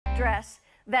dress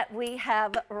that we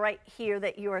have right here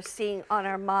that you are seeing on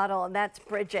our model, and that's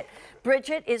Bridget.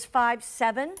 Bridget is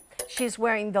 5'7". She's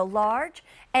wearing the large,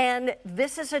 and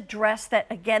this is a dress that,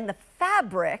 again, the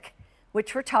fabric,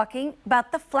 which we're talking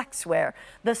about the Flexwear,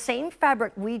 the same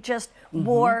fabric we just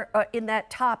wore in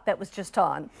that top that was just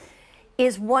on,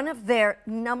 is one of their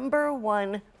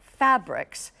 #1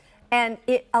 fabrics. And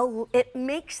it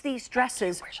makes these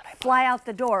dresses fly out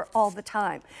the door all the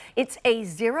time. It's a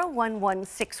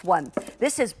 01161.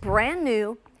 This is brand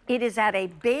new. It is at a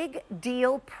big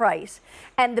deal price.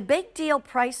 And the big deal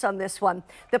price on this one,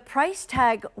 the price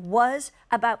tag was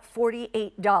about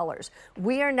 $48.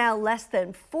 We are now less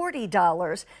than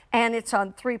 $40, and it's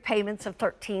on 3 payments of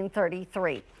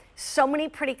 $13.33. So many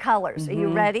pretty colors. Are you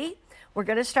ready? We're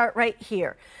going to start right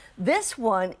here. This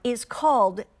one is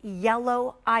called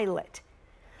Yellow Eyelet.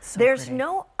 So there's pretty.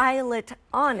 No eyelet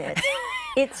on it.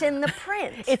 It's in the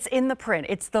print. It's in the print.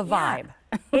 It's the vibe.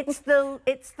 Yeah. It's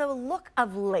the look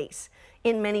of lace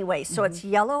in many ways. So it's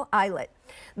Yellow Eyelet.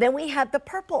 Then we have the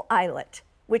Purple Eyelet,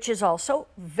 which is also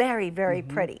very, very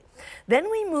pretty.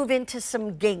 Then we move into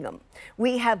some gingham.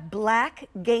 We have black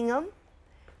gingham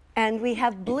and we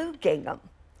have blue gingham,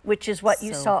 which is what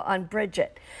you saw on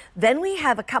Bridget. Then we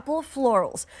have a couple of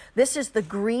florals. This is the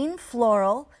green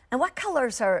floral. And what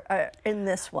colors are in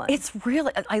this one? It's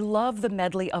really, I love the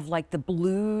medley of like the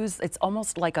blues. It's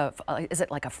almost like a, is it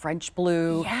like a French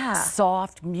blue? Yeah.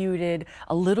 Soft, muted,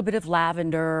 a little bit of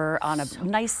lavender on a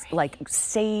nice like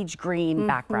sage green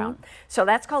background. So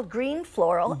that's called green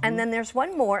floral. And then there's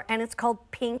one more, and it's called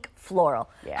pink floral.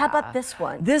 Yeah. How about this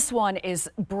one? This one is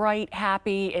bright,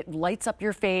 happy. It lights up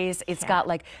your face. It's got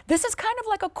like, this is kind of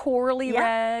like a corally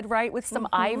red, right? With some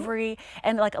ivory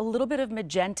and like a little bit of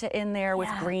magenta in there with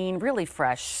green. Really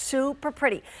fresh. Super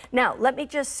pretty. Now, let me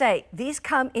just say, these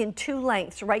come in 2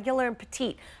 lengths, regular and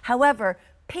petite. However,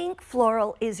 pink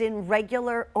floral is in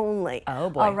regular only. Oh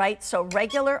boy. All right, so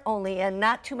regular only, and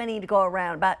not too many to go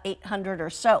around, about 800 or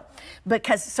so.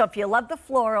 So if you love the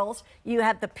florals, you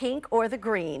have the pink or the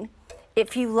green.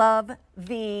 If you love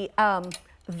the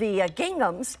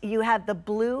ginghams, you have the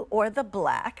blue or the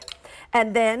black.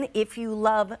 And then if you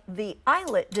love the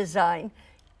eyelet design,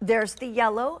 there's the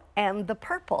yellow and the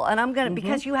purple. And I'm gonna,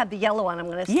 because you have the yellow on, I'm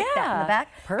gonna stick that in the back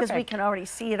because we can already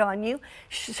see it on you.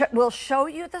 We'll show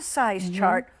you the size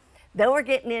chart. Then we're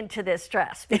getting into this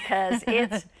dress because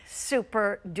it's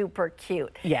super duper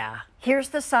cute. Yeah. Here's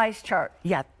the size chart.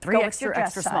 Yeah, 3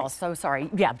 extra small. So sorry.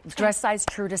 Yeah, dress size,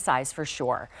 true to size for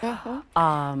sure.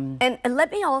 And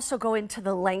let me also go into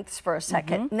the lengths for a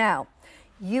second. Now,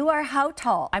 you are how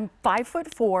tall? I'm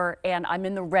 5'4", and I'm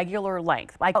in the regular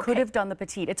length. I could have done the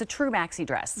petite. It's a true maxi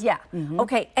dress. Yeah.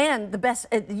 Okay, and the best,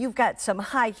 you've got some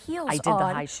high heels on. I did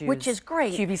the high shoes. Which is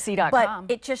great. QVC.com.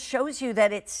 But it just shows you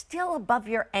that it's still above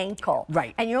your ankle.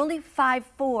 Right. And you're only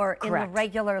 5'4" in the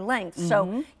regular length.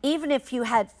 So even if you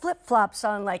had flip-flops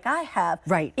on like I have,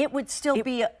 it would still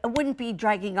be, it wouldn't be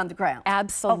dragging on the ground.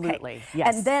 Absolutely.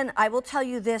 Yes. And then I will tell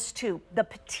you this too. The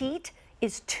petite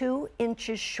is 2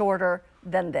 inches shorter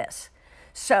than this.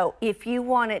 So if you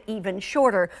want it even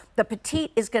shorter, the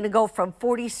petite is going to go from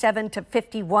 47 to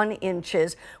 51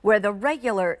 inches, where the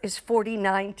regular is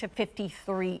 49 to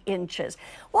 53 inches.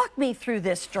 Walk me through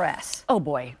this dress. Oh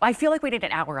boy, I feel like we need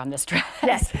an hour on this dress.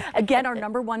 Yes. Again, our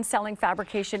 #1 selling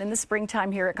fabrication in the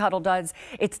springtime here at Cuddl Duds.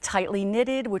 It's tightly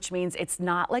knitted, which means it's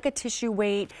not like a tissue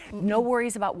weight. No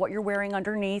worries about what you're wearing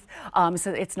underneath.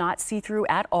 So it's not see-through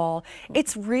at all.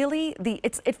 It's really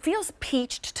it feels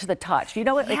peached to the touch. You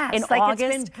know what? Yes, in like August,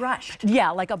 it's been brushed.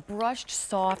 Yeah, like a brushed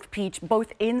soft peach,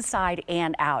 both inside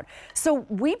and out. So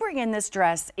we bring in this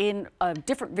dress in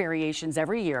different variations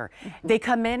every year. They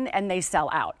come in and they sell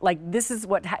out. Like this is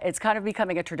what it's kind of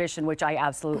becoming a tradition, which I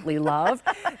absolutely love.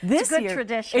 This it's a good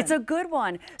tradition. It's a good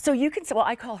one. So you can say, well,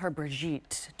 I call her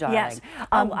Brigitte, darling. Yes.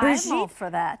 I'm all for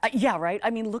that. Yeah, right. I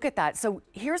mean, look at that. So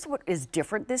here's what is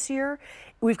different this year.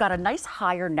 We've got a nice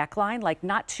higher neckline, like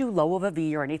not too low of a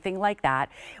V or anything like that.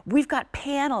 We've got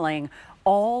paneling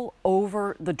all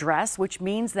over the dress, which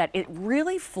means that it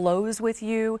really flows with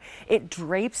you. It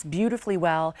drapes beautifully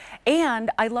well.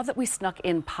 And I love that we snuck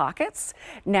in pockets.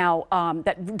 Now,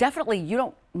 that definitely you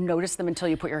don't notice them until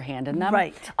you put your hand in them.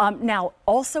 Right. Now,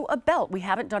 also a belt. We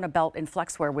haven't done a belt in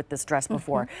Flexwear with this dress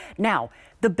before. Now,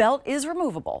 the belt is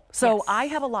removable. So I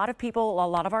have a lot of people, a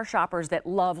lot of our shoppers that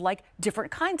love like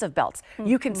different kinds of belts.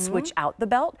 You can switch out the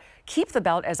belt, keep the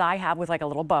belt as I have with like a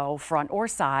little bow, front or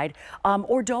side,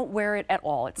 or don't wear it at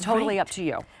all. It's totally up to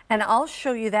you. And I'll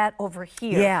show you that over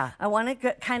here. Yeah. I want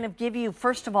to kind of give you,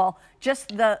 first of all,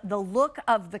 just the look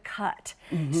of the cut.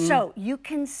 So you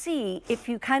can see, if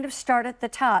you kind of start at the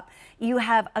top, you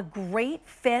have a great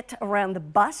fit around the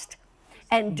bust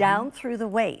and down through the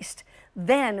waist.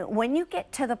 Then when you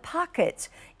get to the pockets,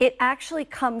 it actually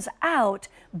comes out,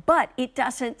 but it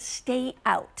doesn't stay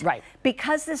out. Right.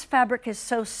 Because this fabric is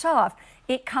so soft,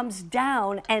 it comes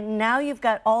down, and now you've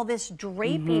got all this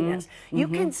drapiness. You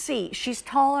can see she's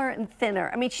taller and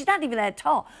thinner. I mean, she's not even that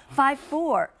tall,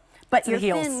 5'4". But you're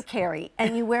thin, Carrie,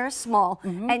 and you wear a small,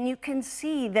 and you can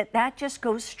see that that just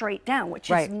goes straight down,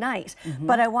 which is nice.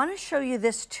 But I want to show you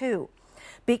this too,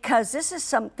 because this is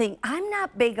something, I'm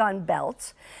not big on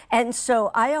belts, and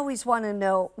so I always want to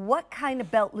know, what kind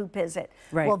of belt loop is it?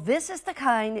 Right. Well, this is the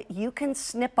kind you can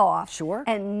snip off,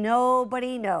 and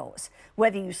nobody knows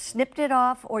whether you snipped it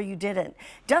off or you didn't.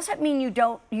 Doesn't mean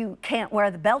you can't wear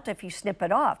the belt if you snip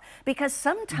it off, because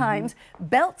sometimes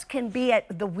belts can be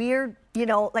at the weird, you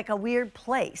know, like a weird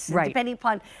place, depending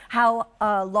upon how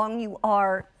long you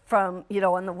are from, you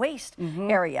know, on the waist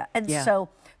area. And so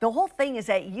the whole thing is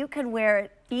that you can wear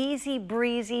it easy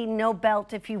breezy, no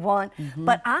belt if you want.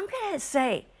 But I'm going to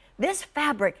say this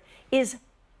fabric is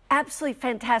absolutely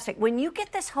fantastic. When you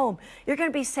get this home, you're going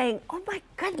to be saying, oh my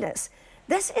goodness,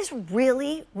 this is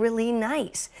really, really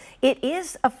nice. It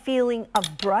is a feeling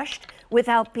of brushed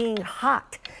without being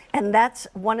hot. And that's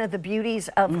one of the beauties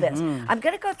of this. I'm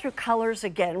going to go through colors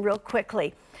again real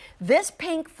quickly. This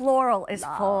pink floral is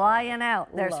flying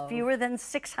out. There's fewer than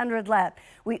 600 left.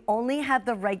 We only have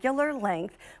the regular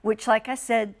length, which, like I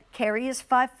said, Carrie is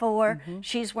 5'4".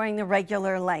 She's wearing the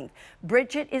regular length.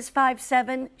 Bridget is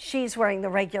 5'7". She's wearing the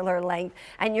regular length.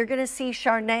 And you're going to see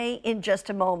Charnay in just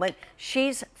a moment.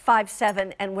 She's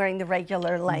 5'7" and wearing the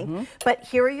regular length. But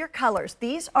here are your colors.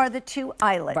 These are the two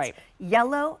eyelets,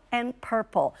 yellow and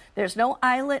purple. There's no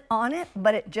eyelet on it,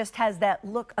 but it just has that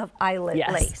look of eyelet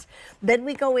lace. Then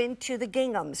we go into the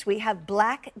ginghams. We have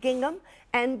black gingham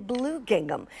and blue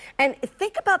gingham. And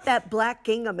think about that black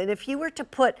gingham, and if you were to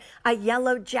put a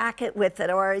yellow jacket with it,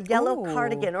 or a yellow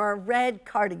cardigan, or a red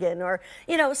cardigan, or,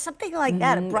 you know, something like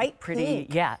that, a bright pretty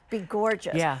pink, be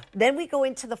gorgeous. Then we go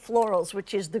into the florals,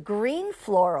 which is the green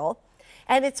floral.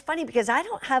 And it's funny because I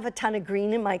don't have a ton of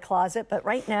green in my closet, but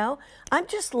right now I'm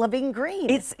just loving green.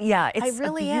 It's I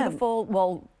really beautiful.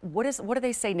 Well, what do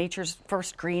they say? Nature's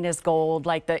first green is gold.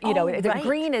 Like the the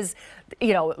green is,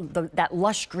 you know, that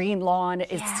lush green lawn.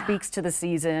 It speaks to the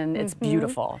season. It's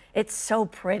beautiful. It's so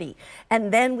pretty.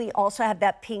 And then we also have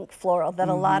that pink floral that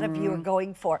a lot of you are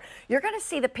going for. You're going to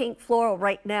see the pink floral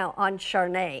right now on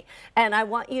Charnay, and I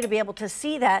want you to be able to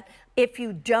see that. If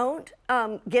you don't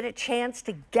get a chance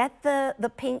to get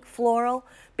the pink floral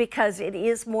because it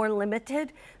is more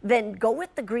limited, then go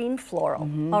with the green floral,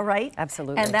 all right?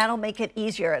 Absolutely. And that'll make it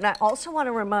easier. And I also want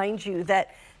to remind you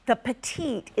that the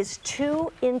petite is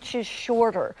 2 inches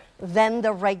shorter than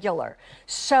the regular.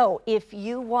 So if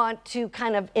you want to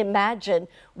kind of imagine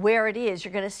where it is,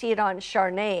 you're going to see it on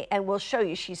Charnay, and we'll show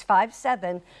you. She's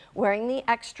 5'7", wearing the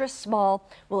extra small.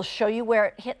 We'll show you where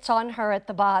it hits on her at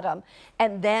the bottom,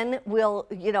 and then we'll,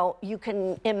 you know, you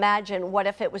can imagine what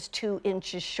if it was 2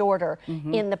 inches shorter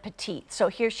in the petite. So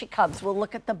here she comes. We'll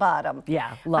look at the bottom.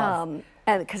 Yeah, love.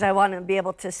 And because I want to be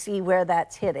able to see where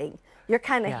that's hitting. You're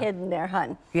kind of hidden there,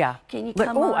 hun. Yeah. Can you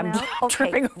come on I'm out?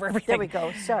 tripping over everything. There we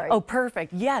go. Sorry. Oh,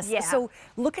 perfect. Yes. Yeah. So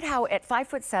look at how at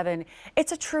 5'7",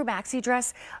 it's a true maxi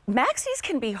dress. Maxis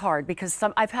can be hard because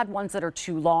I've had ones that are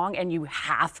too long and you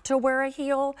have to wear a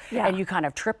heel and you kind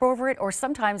of trip over it. Or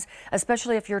sometimes,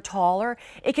 especially if you're taller,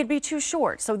 it can be too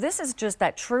short. So this is just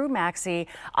that true maxi.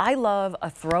 I love a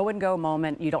throw and go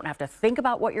moment. You don't have to think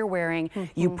about what you're wearing.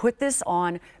 You put this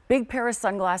on, big pair of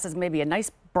sunglasses, maybe a nice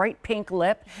bright pink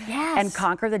lip, and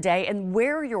conquer the day. And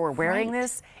where you're wearing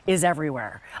this is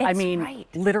everywhere. I mean,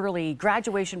 literally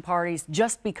graduation parties,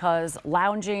 just because,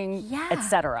 lounging,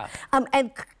 etc.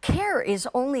 And care is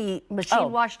only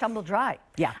machine wash, tumble dry.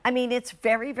 Yeah. I mean, it's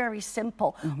very, very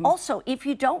simple. Also, if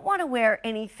you don't want to wear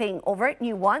anything over it and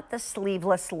you want the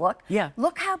sleeveless look,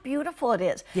 look how beautiful it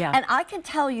is. And I can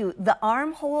tell you, the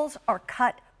armholes are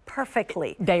cut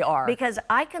perfectly. They are. Because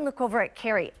I can look over at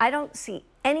Carrie. I don't see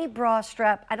any bra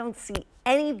strap. I don't see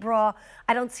any bra.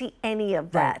 I don't see any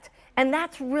of that. And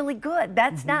that's really good.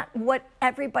 That's not what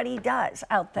everybody does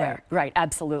out there. Right,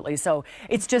 absolutely. So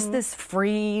it's just this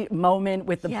free moment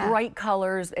with the bright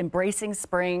colors, embracing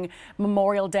spring,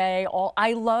 Memorial Day.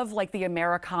 I love like the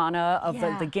Americana of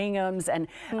the ginghams. And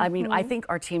I mean, I think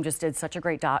our team just did such a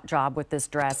great job with this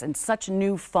dress and such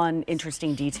new, fun,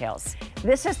 interesting details.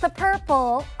 This is the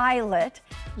purple eyelet.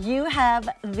 You have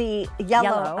the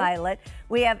yellow eyelet.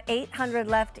 We have 800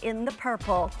 left in the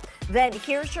purple. Then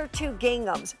here's your two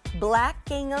ginghams, black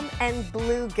gingham and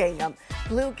blue gingham.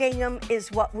 Blue gingham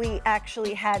is what we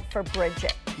actually had for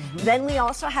Bridget. Then we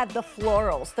also have the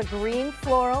florals, the green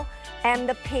floral and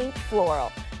the pink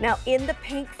floral. Now in the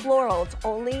pink floral, it's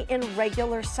only in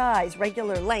regular size,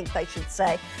 regular length, I should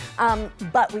say,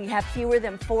 but we have fewer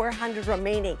than 400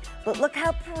 remaining. But look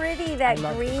how pretty that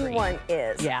green one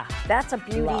is. Yeah. That's a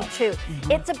beauty too.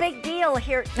 It's a big deal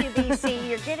here at QVC.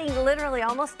 You're getting literally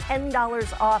almost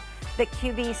 $10 off the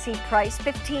QVC price.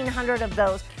 1,500 of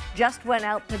those just went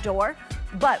out the door.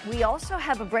 But we also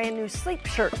have a brand new sleep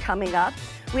shirt coming up.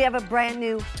 We have a brand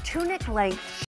new tunic length